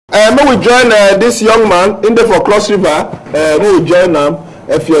May we join this young man in there for Cross River. May we join them.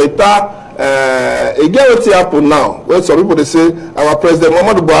 EFIO-ITA. Again, what's happen now? Well, some people they say our president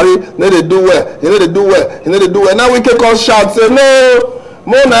Muhammadu Buhari need to do well. He need to do well. He need to do well. Now we can call shout say no.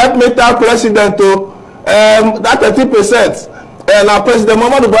 More na help me tell president to that 30%. And our president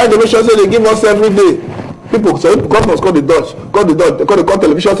Muhammadu Buhari Derivation say they give us every day. People, so governors call the Dutch, they call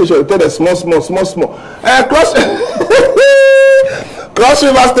television station, they tell them small. Cross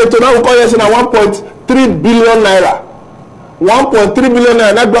River State, now we call it 1.3 billion naira. 1.3 billion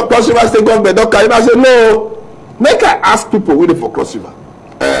naira. That Cross River State government don't carry. I say no. Make I ask people waiting for Cross River.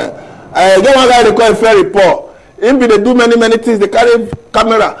 Get one guy they call a fair report. Him be they do many things. They carry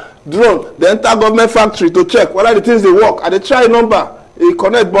camera, drone, they enter government factory to check whether the things they work. And they try number, he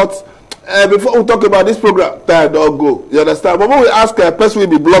connect, but before we talk about this program, time don't go. You understand? But when we ask a person will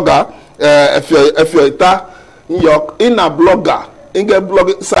be blogger, EFIO-ITA, NYOK, in a blogger, in a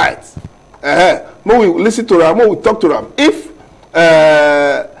blogging site. When we listen to them, when we talk to them, if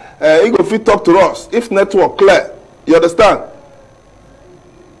he go fit talk to us, if network clear, you understand?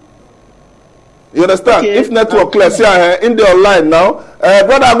 You understand? Okay. If network clear, see in the online now.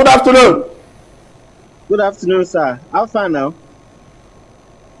 Brother, good afternoon. Good afternoon, sir. How far now?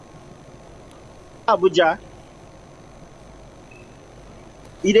 Abuja.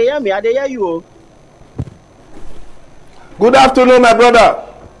 You dey hear me? I dey hear you. Good afternoon, my brother.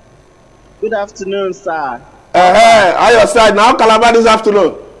 Good afternoon, sir. How your side now? Calabar this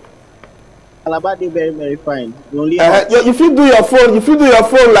afternoon. Calabar dey very fine. Only if you do your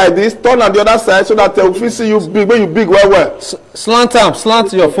phone, like this, turn on the other side so that we see you big. When you big, well. Slant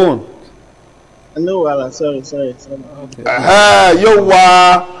your phone. No, sorry. Okay.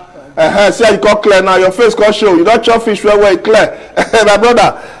 See how you call clear now. Your face call show. You don't chop fish well clear. My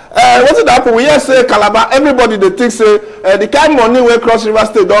brother. What's it happen? We hear say Calabar. Everybody they think say the kind money where Cross River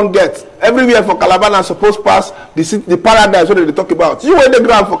State don't get everywhere for Calabar and supposed pass the paradise what they talk about. You were the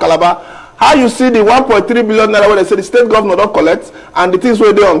ground for Calabar. How you see the 1.3 billion naira where they say the state governor don't collect and the things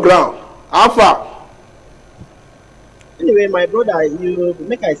where they on ground? How far? Anyway, my brother, you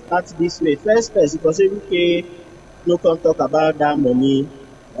make I start this way. First, because okay, no come talk about that money.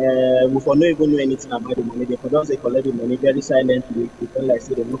 We for no even know anything about the money. They for don't say collect the money very silently. People like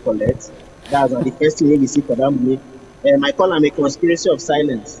say they don't collect. That's the first thing we see for that money. I call them a conspiracy of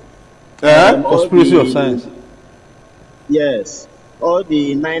silence. Conspiracy of silence. Yes. All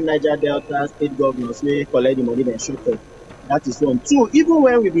the 9 Niger Delta state governors may collect the money they shoot up. That is one. 2, even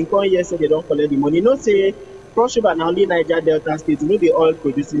when we've been calling here say they don't collect the money, not say Cross River and only Niger Delta state, you know the oil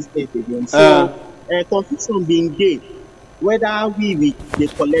producing state again. So confusion being there. Whether we they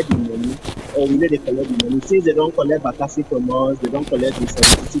collect the money or we know they collect the money. Since they don't collect Bakassi from us, they don't collect the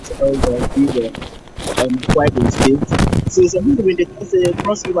 76 oil quite in state. So some people when they say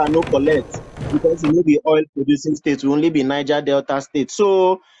Cross River no collect because it may be oil producing state, will only be Niger Delta state.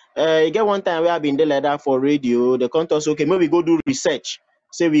 So you get one time we have been there like that for radio, they come to us, okay, maybe go do research.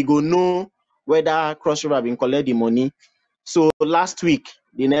 Say we go know whether Cross River been collect the money. So last week,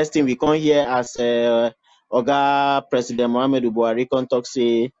 the next thing we come here as Oga President Muhammadu Buhari talk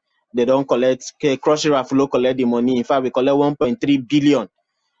say they don't collect, Cross River flow collect the money. In fact, we collect 1.3 billion.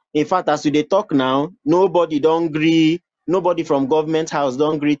 In fact, as we talk now, nobody don't agree, nobody from government house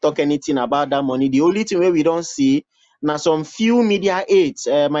don't agree talk anything about that money. The only thing where we don't see now some few media aides.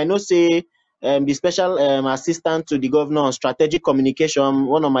 I know say the special assistant to the governor on strategic communication,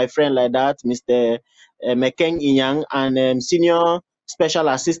 one of my friend like that, Mr. Inyang, and senior special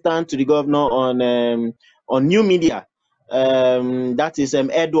assistant to the governor on new media, that is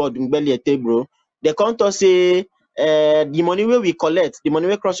Edward Ngbeli bro. They come to say the money where we collect, the money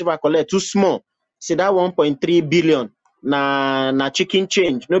where Cross River collect too small. Say that 1.3 billion na chicken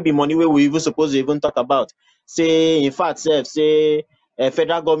change. No be money where we even supposed to even talk about. Say in fact, say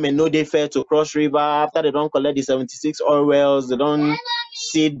federal government no dey fair to Cross River after they don't collect the 76 oil wells, they don't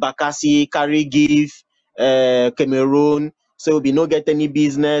seed Bakassi, carry give Cameroon. So we no get any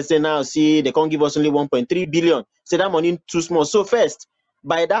business. And now see they can't give us only 1.3 billion. Say that money too small. So first,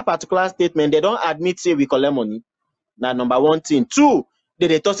 by that particular statement, they don't admit say we collect money. Now number one thing. 2,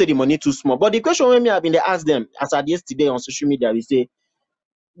 they thought say the money too small. But the question when me have been they ask them as at yesterday on social media, we say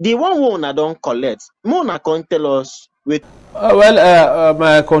the one I don't collect. Mona can't tell us with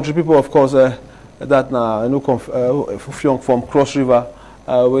my country people, of course, that now no from Cross River,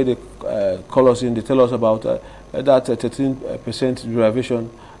 where they call us in, they tell us about that 13% derivation.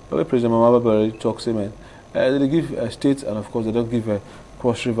 Where President Muhammadu Buhari talks, man, they give states, and of course they don't give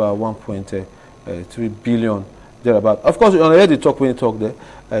Cross River 1.3 billion thereabout. Of course, on the head they talk when they talk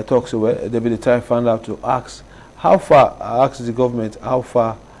there, talks away. They be the time found out to ask how far. I ask the government how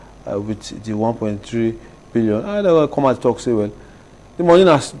far with the 1.3 billion. I never come and talk say well. The money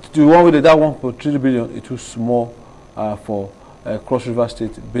has the one with that 1.3 billion. It was small for Cross River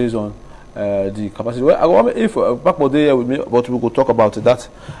State based on the capacity. Well, I wonder if back more there with me, but we will talk about that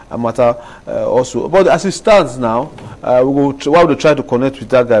matter also. But as it stands now, we will try to connect with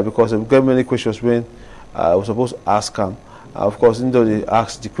that guy because we get many questions when we're supposed to ask him. Of course, they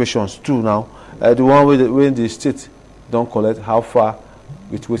ask the questions too now. The one when the state don't collect, how far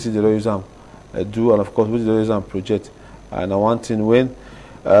with which the exam do, and of course with the exam project. And one thing when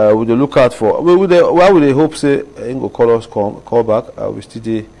we look out for, why would they hope say go call us call back? We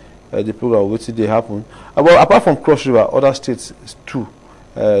still the program will still happen. But apart from Cross River, other states too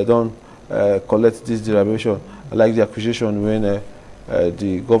don't collect this derivation, like the accusation when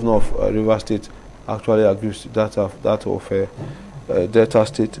the governor of River State actually agrees that of Delta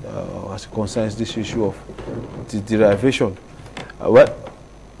State as it concerns this issue of the derivation. Well,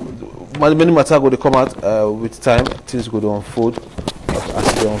 many matters go to come out with time. Things go to unfold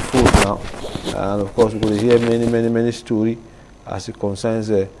as they unfold now, and of course we will hear many stories as it concerns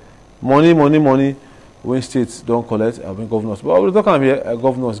money when states don't collect. When governors, but we're talking here,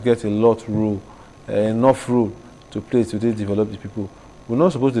 governors get a lot rule, enough rule to play to develop the people. We're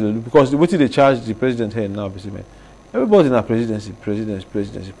not supposed to do because what they charge the president here now, basically. Everybody in our presidency.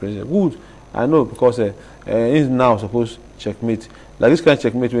 Good, I know, because he's now supposed to checkmate. Like this kind of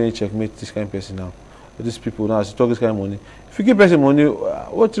checkmate when you checkmate this kind of person now. These people now, as you talk this kind of money. If you give person money,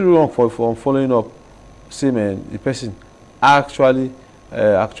 what's wrong for following up? Say, man, the person actually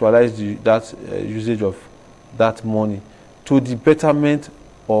actualize that usage of that money to the betterment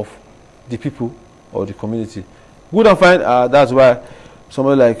of the people or the community. Good and fine. That's why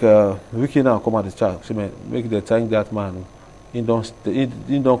somebody like Wiki now come at the chat. Say, man, make the thank that man. He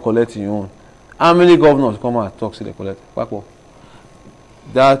don't collect his own. How many governors come out talk say they collect?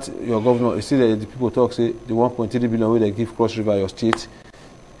 That your governor, you see that the people talk say the 1.3 billion where they give Cross River your state,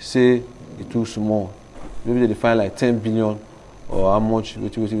 say it's too small. Maybe they find like 10 billion or how much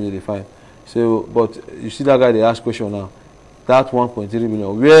which they find. So, but you see that guy they ask question now. That 1.3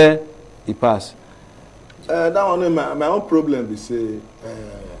 billion where he pass. That one my own problem is say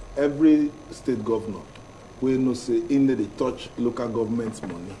every state governor we know say in they touch local government's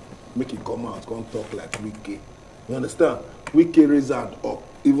money, make it come out, come talk like Wiki. You understand? Wiki raise hand up,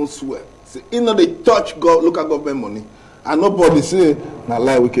 even swear. Say in they touch local government money, and nobody say na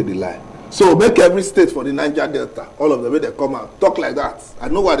lie Wiki they lie. So make every state for the Niger Delta, all of them, when they come out, talk like that. I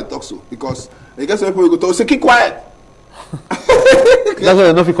know why they talk so, because I guess when people go talk, say keep quiet. That's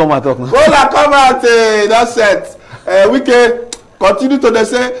why they don't come out talk now. Well, come out, that's it. We can continue to they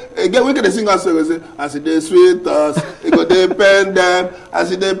say, again, we can sing us, say, as they sweet us, they go they pen them, as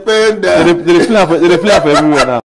they pen them. They play up everywhere now.